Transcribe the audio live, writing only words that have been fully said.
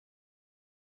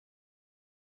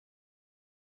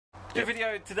Good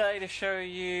video today to show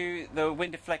you the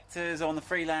wind deflectors on the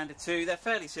Freelander 2. They're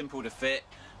fairly simple to fit,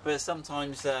 but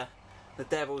sometimes the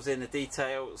devil's in the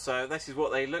detail. So this is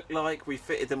what they look like. We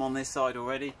fitted them on this side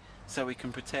already, so we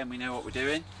can pretend we know what we're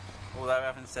doing. Although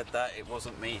having said that, it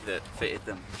wasn't me that fitted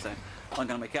them, so I'm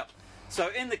going to make up. So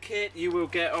in the kit you will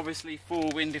get obviously 4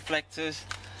 wind deflectors.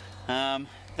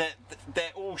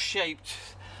 They're all shaped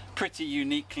pretty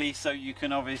uniquely, so you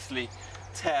can obviously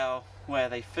tell where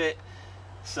they fit.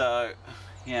 So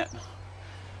yeah,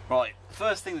 right,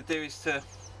 first thing to do is to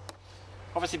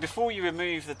obviously, before you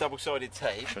remove the double-sided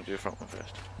tape, Should I do the front one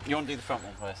first? you want to do the front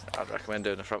one first? I'd recommend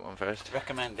doing the front one first.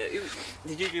 Recommend it.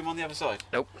 Did you do them on the other side?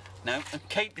 Nope. No? And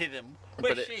Kate did them.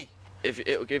 Where's she?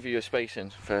 It'll give you a spacing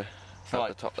for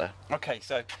Right. at the top there. Okay,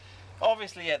 so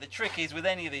obviously, yeah, the trick is with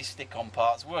any of these stick-on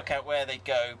parts, work out where they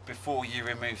go before you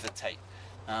remove the tape.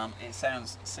 It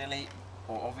sounds silly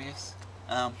or obvious.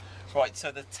 Right,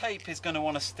 so the tape is going to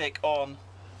want to stick on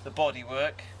the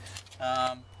bodywork.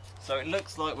 So it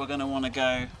looks like we're going to want to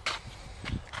go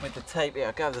with the tape.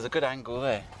 Yeah, there's a good angle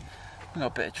there. We've got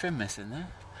a bit of trim missing there.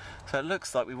 So it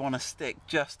looks like we want to stick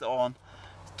just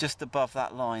above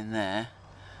that line there.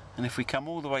 And if we come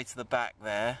all the way to the back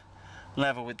there,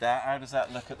 level with that, how does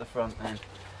that look at the front then?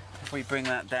 If we bring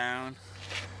that down,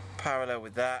 parallel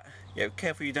with that, yeah,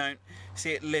 careful you don't,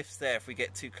 see it lifts there if we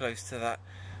get too close to that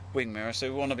wing mirror, so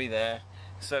we want to be there.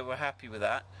 So we're happy with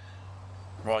that.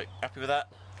 Right, happy with that?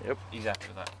 Yep. He's happy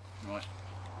with that. Right.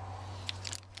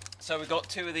 So we've got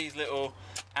 2 of these little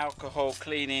alcohol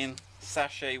cleaning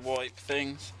sachet wipe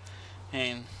things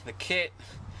in the kit.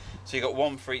 So you've got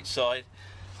 1 for each side.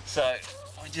 So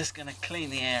we're just going to clean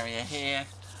the area here.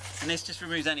 And this just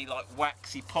removes any like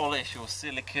waxy polish or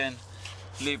silicone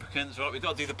lubricants. Right, we've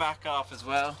got to do the back half as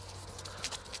well.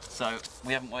 So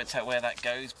we haven't worked out where that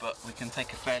goes, but we can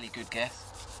take a fairly good guess.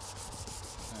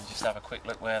 And just have a quick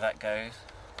look where that goes.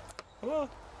 Whoa.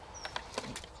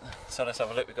 So let's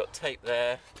have a look. We've got tape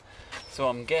there. So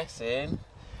I'm guessing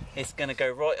it's going to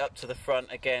go right up to the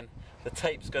front again. The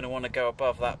tape's going to want to go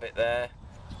above that bit there,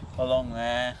 along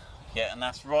there. Yeah, and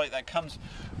that's right. That comes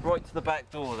right to the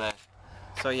back door there.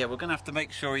 So yeah, we're going to have to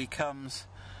make sure he comes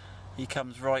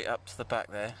right up to the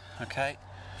back there. Okay.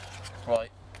 Right.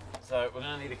 So we're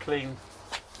going to need to clean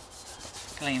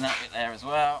that bit there as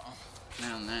well.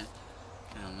 Down there.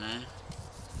 Down there.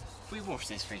 Have we washed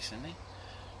this recently?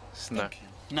 Stinking.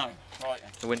 No. Right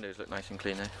then. The windows look nice and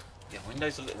clean now. Yeah,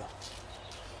 windows are little.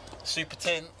 Super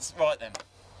tints. Right then.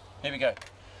 Here we go.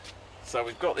 So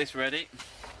we've got this ready.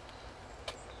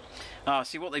 Ah,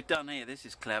 see what they've done here. This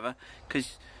is clever,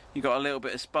 because you've got a little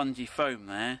bit of spongy foam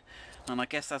there, and I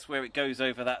guess that's where it goes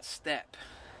over that step.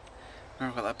 Oh,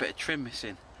 I've got that bit of trim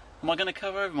missing. Am I going to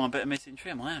cover over my bit of missing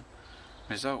trim? I am.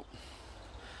 Result.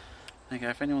 There you go.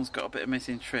 If anyone's got a bit of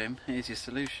missing trim, here's your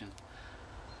solution.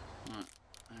 Right,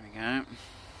 there we go.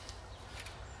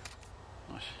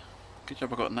 Gosh, good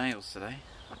job I got nails today.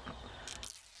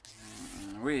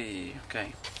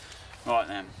 Okay. Right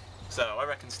then. So I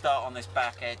reckon start on this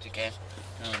back edge again.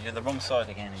 Oh, you're the wrong side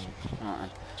again. Right then.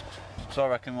 So I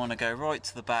reckon we want to go right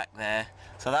to the back there.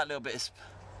 So that little bit is...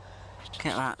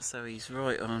 Get that so he's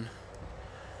right on...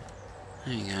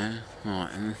 There you go. Right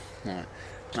then. Right.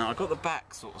 Now I've got the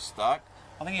back sort of stuck.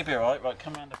 I think he'll be alright. Right,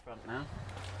 come round the front now.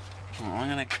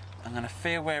 Right, I'm gonna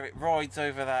feel where it rides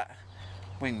over that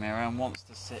wing mirror and wants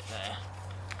to sit there.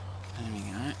 There we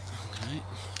go. Okay.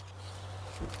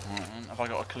 Right then. Have I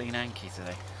got a clean hanky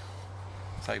today?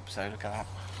 Let's hope so. Look at that.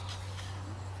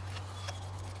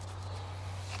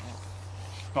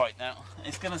 Right, now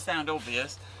it's going to sound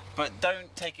obvious, but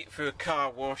don't take it through a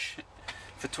car wash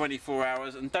for 24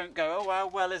 hours, and don't go, oh how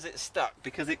well is it stuck,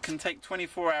 because it can take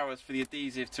 24 hours for the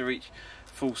adhesive to reach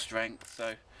full strength.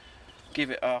 So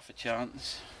give it half a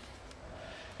chance.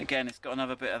 Again, it's got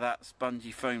another bit of that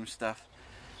spongy foam stuff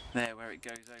there where it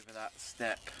goes over that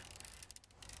step.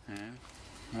 Yeah.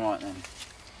 Right then.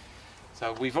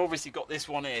 So we've obviously got this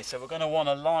one here, so we're going to want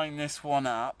to line this one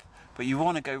up, but you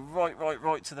want to go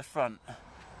right to the front.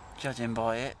 Judging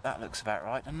by it, that looks about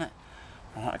right, doesn't it?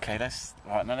 Right, okay,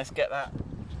 now let's get that.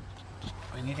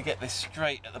 We need to get this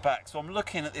straight at the back. So I'm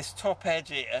looking at this top edge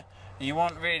here, and you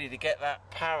want really to get that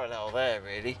parallel there,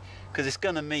 really, because it's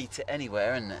going to meet it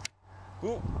anywhere, isn't it?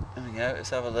 Ooh, there we go,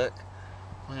 let's have a look.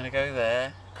 I'm going to go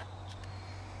there,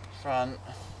 front,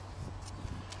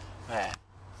 there.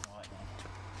 Right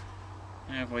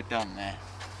then. How have I done there?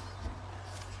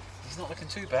 It's not looking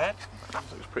too bad.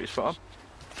 Looks pretty spot on.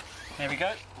 There we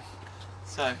go.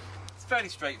 So, it's fairly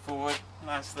straightforward.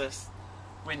 That's the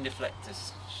wind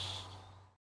deflectors.